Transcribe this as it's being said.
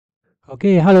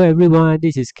Okay, hello everyone.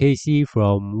 This is Casey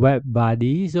from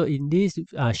WebBuddy. So in this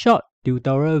short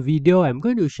tutorial video, I'm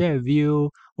going to share with you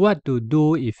what to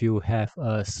do if you have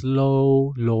a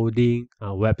slow loading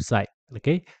website.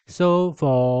 Okay, so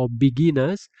for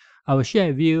beginners, I will share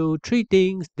with you three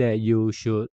things that you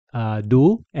should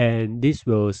do, and this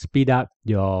will speed up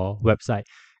your website.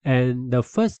 And the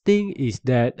first thing is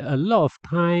that a lot of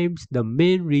times the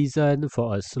main reason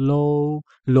for a slow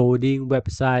loading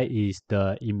website is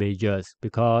the images,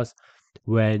 because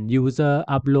when user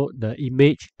upload the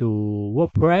image to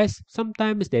WordPress,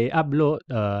 sometimes they upload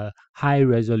a high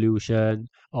resolution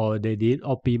or they didn't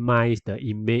optimize the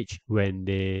image when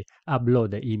they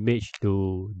upload the image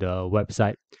to the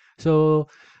website. So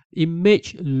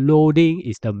image loading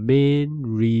is the main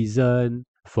reason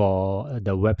for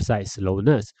the website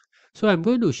slowness. So I'm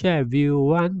going to share with you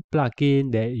one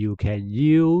plugin that you can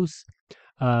use.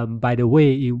 By the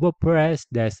way, in WordPress,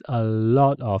 there's a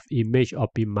lot of image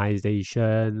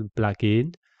optimization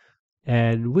plugin,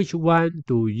 and which one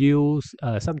to use,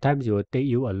 sometimes it will take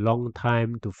you a long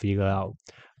time to figure out.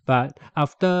 But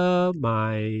after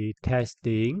my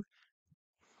testing,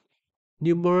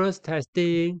 numerous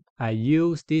testing, I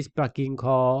use this plugin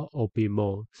called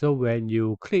Opimo. So when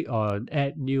you click on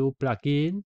add new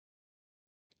plugin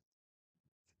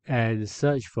and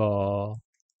search for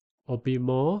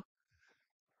Opimo,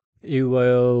 it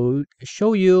will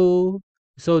show you.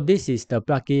 So this is the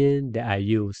plugin that I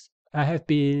use. I have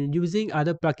been using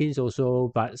other plugins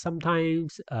also, but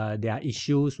sometimes there are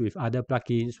issues with other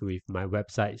plugins with my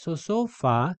website. So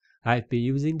far, I've been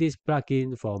using this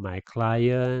plugin for my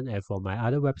client and for my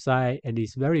other website, and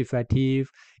it's very effective,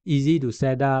 easy to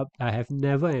set up. I have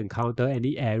never encountered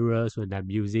any errors when I'm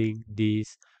using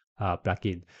this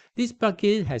plugin. This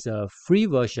plugin has a free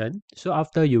version. So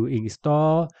after you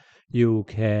install, you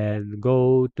can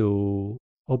go to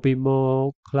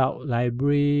Opimo Cloud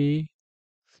Library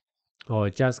or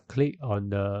just click on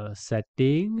the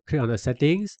settings.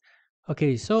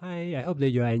 Okay, so I hope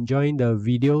that you are enjoying the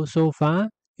video so far.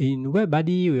 In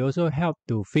WebBuddy, we also help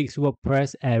to fix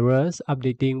WordPress errors,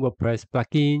 updating WordPress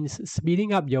plugins,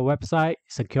 speeding up your website,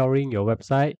 securing your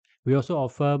website. We also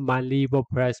offer monthly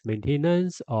WordPress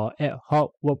maintenance or ad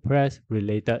hoc WordPress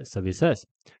related services.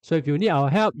 So if you need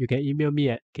our help, you can email me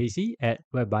at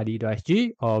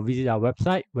casey@webbuddy.sg or visit our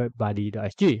website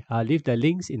webbuddy.sg. I'll leave the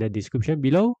links in the description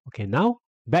below. Okay, now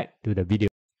back to the video.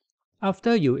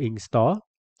 After you install,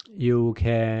 you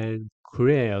can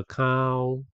create an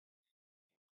account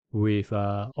with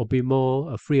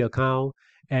Opimo, a free account,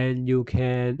 and you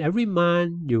can every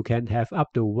month you can have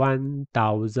up to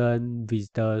 1,000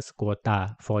 visitors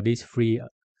quota for this free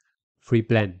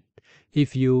plan.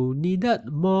 If you needed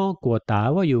more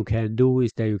quota, what you can do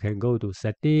is that you can go to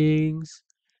settings,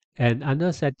 and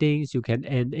under settings you can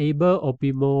enable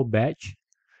Opimo batch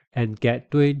and get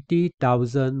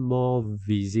 20,000 more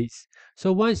visits.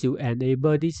 So once you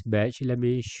enable this batch, let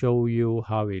me show you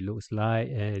how it looks like,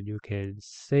 and you can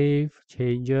save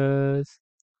changes.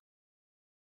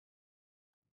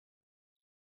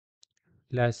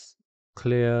 Let's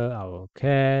clear our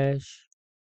cache.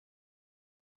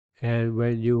 And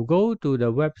when you go to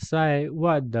the website,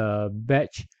 what the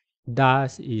batch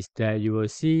does is that you will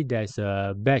see there's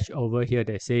a batch over here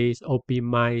that says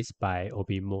optimized by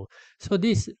Opimo. So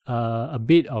this a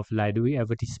bit of like doing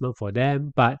advertisement for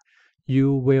them, but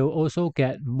you will also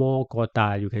get more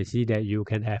quota. You can see that you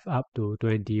can have up to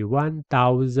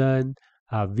 21,000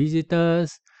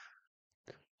 visitors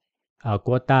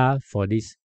quota for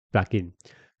this plugin.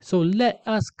 So let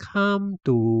us come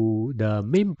to the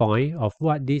main point of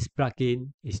what this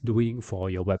plugin is doing for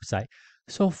your website.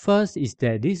 So first is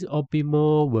that this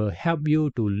Opimo will help you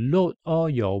to load all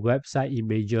your website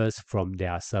images from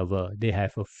their server. They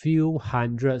have a few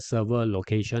hundred server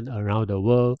locations around the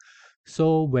world.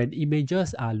 So when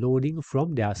images are loading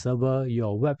from their server,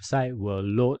 your website will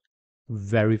load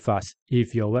very fast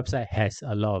if your website has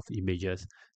a lot of images.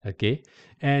 Okay,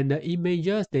 and the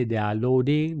images that they are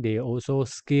loading, they also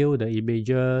scale the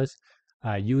images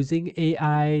using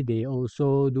AI. They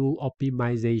also do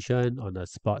optimization on the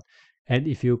spot. And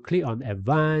if you click on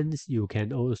advanced, you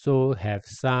can also have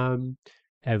some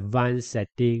advanced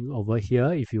setting over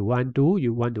here. If you want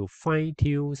to fine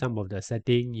tune some of the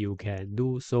setting, you can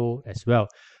do so as well.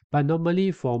 But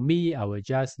normally for me, I will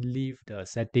just leave the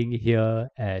setting here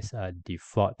as a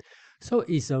default. So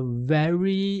it's a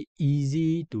very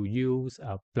easy to use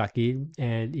plugin,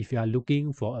 and if you are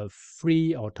looking for a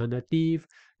free alternative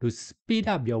to speed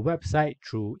up your website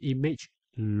through image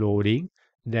loading,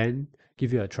 then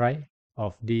give you a try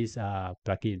of this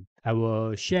plugin. I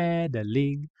will share the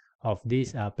link of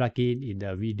this plugin in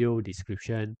the video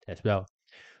description as well.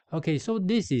 Okay, so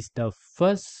this is the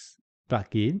first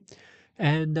plugin.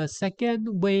 And the second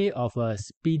way of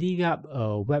speeding up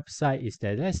a website is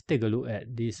that let's take a look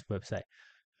at this website.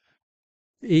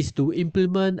 Is to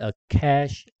implement a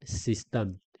cache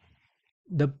system.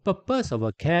 The purpose of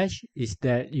a cache is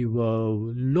that you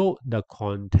will load the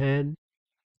content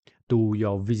to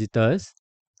your visitors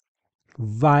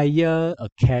via a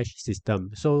cache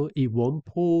system. So it won't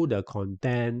pull the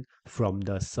content from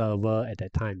the server at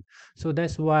that time. So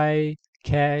that's why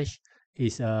cache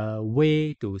is a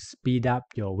way to speed up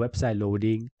your website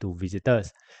loading to visitors.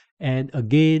 And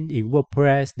again, in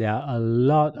WordPress, there are a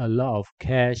lot of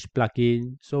cache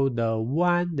plugins. So the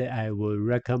one that I would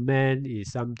recommend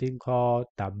is something called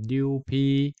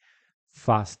WP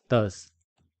Fastest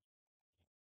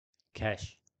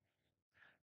Cache.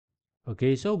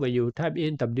 Okay, so when you type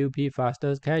in WP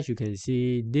Fastest Cache, you can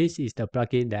see this is the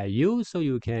plugin that I use. So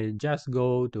you can just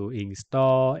go to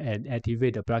install and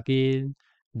activate the plugin.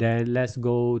 Then let's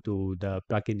go to the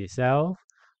plugin itself.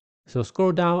 So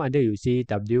scroll down until you see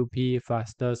WP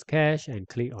Fastest Cache and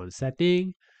click on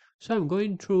Setting. So I'm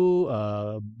going through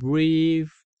a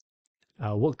brief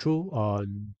walkthrough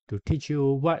on to teach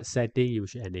you what setting you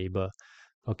should enable.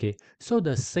 Okay, so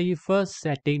the safest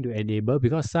setting to enable,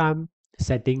 because some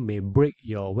setting may break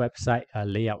your website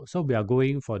layout. So we are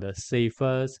going for the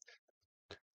safest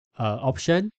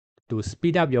option to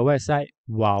speed up your website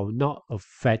while not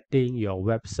affecting your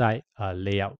website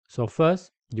layout. So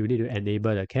first, you need to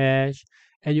enable the cache,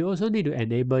 and you also need to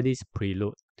enable this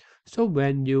preload. So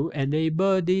when you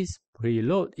enable this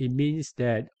preload, it means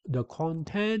that the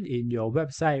content in your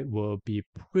website will be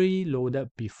preloaded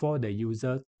before the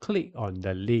user click on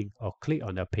the link or click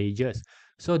on the pages.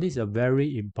 So this is a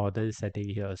very important setting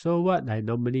here. So what I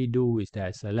normally do is that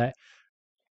I select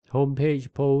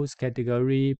homepage, post,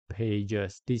 category,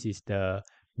 pages. This is the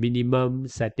minimum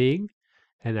setting.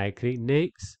 And I click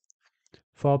next.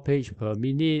 4 page per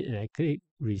minute. And I click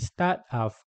restart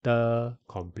after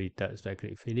completed. So I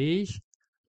click finish.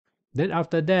 Then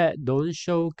after that, don't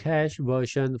show cache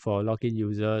version for login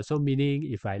user. So meaning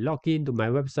if I log in to my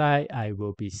website, I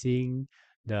will be seeing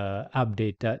the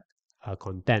updated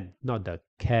content, not the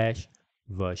cache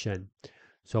version.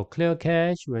 So clear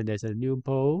cache when there's a new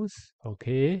post.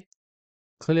 Okay.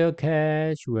 Clear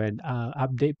cache when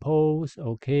update post.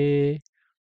 Okay.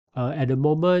 At the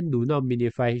moment, do not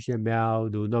minify HTML,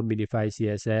 do not minify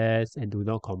CSS, and do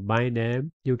not combine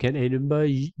them. You can enable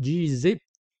gzip,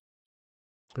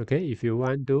 okay, if you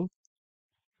want to.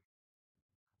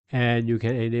 And you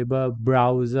can enable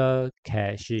browser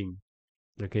caching,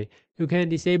 okay. You can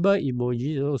disable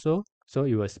emojis also, so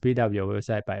it will speed up your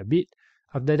website by a bit.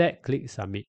 After that, click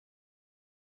submit.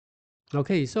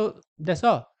 Okay, so that's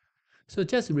all. So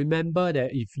just remember that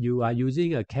if you are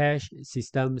using a cache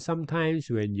system, sometimes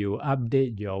when you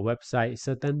update your website,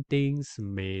 certain things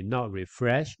may not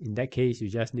refresh. In that case, you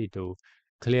just need to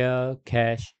clear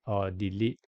cache or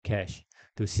delete cache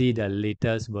to see the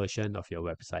latest version of your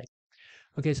website.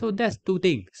 Okay, so that's two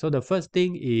things. So the first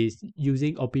thing is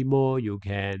using Opimo, you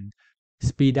can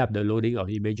speed up the loading of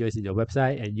images in your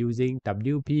website, and using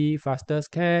WP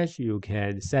Fastest Cache, you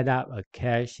can set up a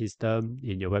cache system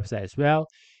in your website as well.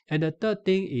 And the third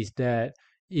thing is that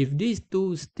if these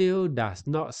two still does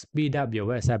not speed up your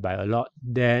website by a lot,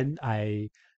 then I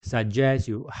suggest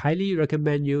you highly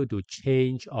recommend you to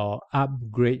change or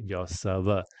upgrade your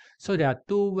server. So there are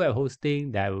two web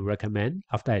hosting that I will recommend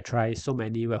after I try so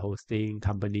many web hosting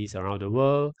companies around the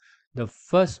world. The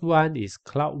first one is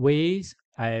Cloudways.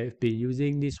 I've been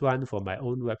using this one for my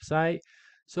own website.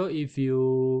 So if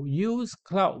you use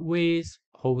Cloudways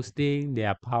hosting, they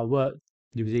are powered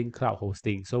using cloud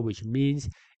hosting. So which means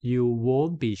you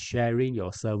won't be sharing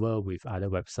your server with other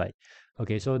websites.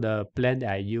 Okay, so the plan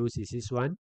that I use is this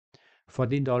one.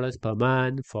 $14 per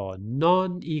month for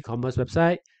non-e-commerce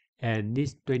website, and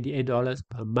this $28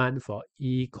 per month for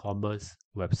e-commerce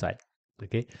website.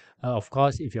 Okay, of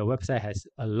course, if your website has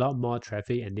a lot more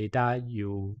traffic and data,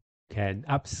 you can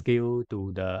upscale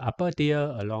to the upper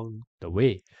tier along the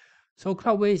way. So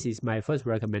Cloudways is my first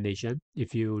recommendation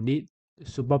if you need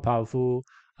super powerful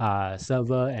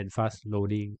server and fast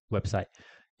loading website.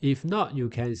 If not, you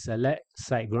can select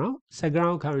SiteGround.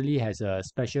 SiteGround currently has a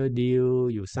special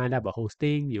deal. You sign up a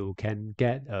hosting, you can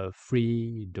get a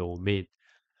free domain.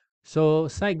 So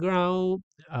SiteGround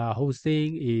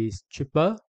hosting is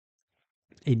cheaper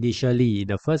initially. In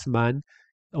the first month,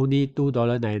 only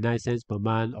 $2.99 per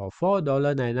month or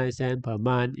 $4.99 per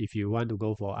month if you want to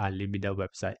go for unlimited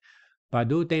website. But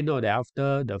do take note that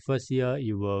after the first year,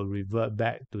 it will revert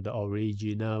back to the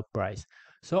original price.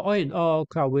 So all in all,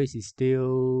 Cloudways is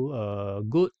still a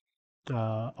good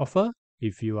offer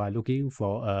if you are looking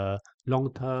for a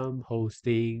long-term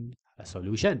hosting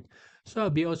solution. So I'll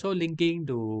be also linking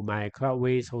to my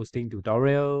Cloudways hosting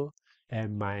tutorial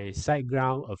and my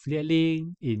SiteGround affiliate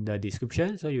link in the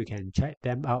description, so you can check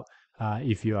them out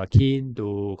if you are keen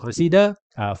to consider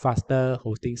a faster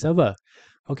hosting server.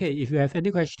 Okay, if you have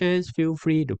any questions, feel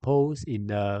free to post in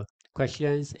the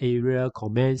questions area,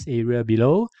 comments area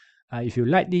below. If you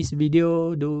like this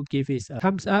video, do give it a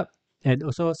thumbs up and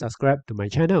also subscribe to my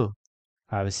channel.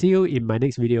 I will see you in my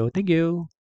next video. Thank you.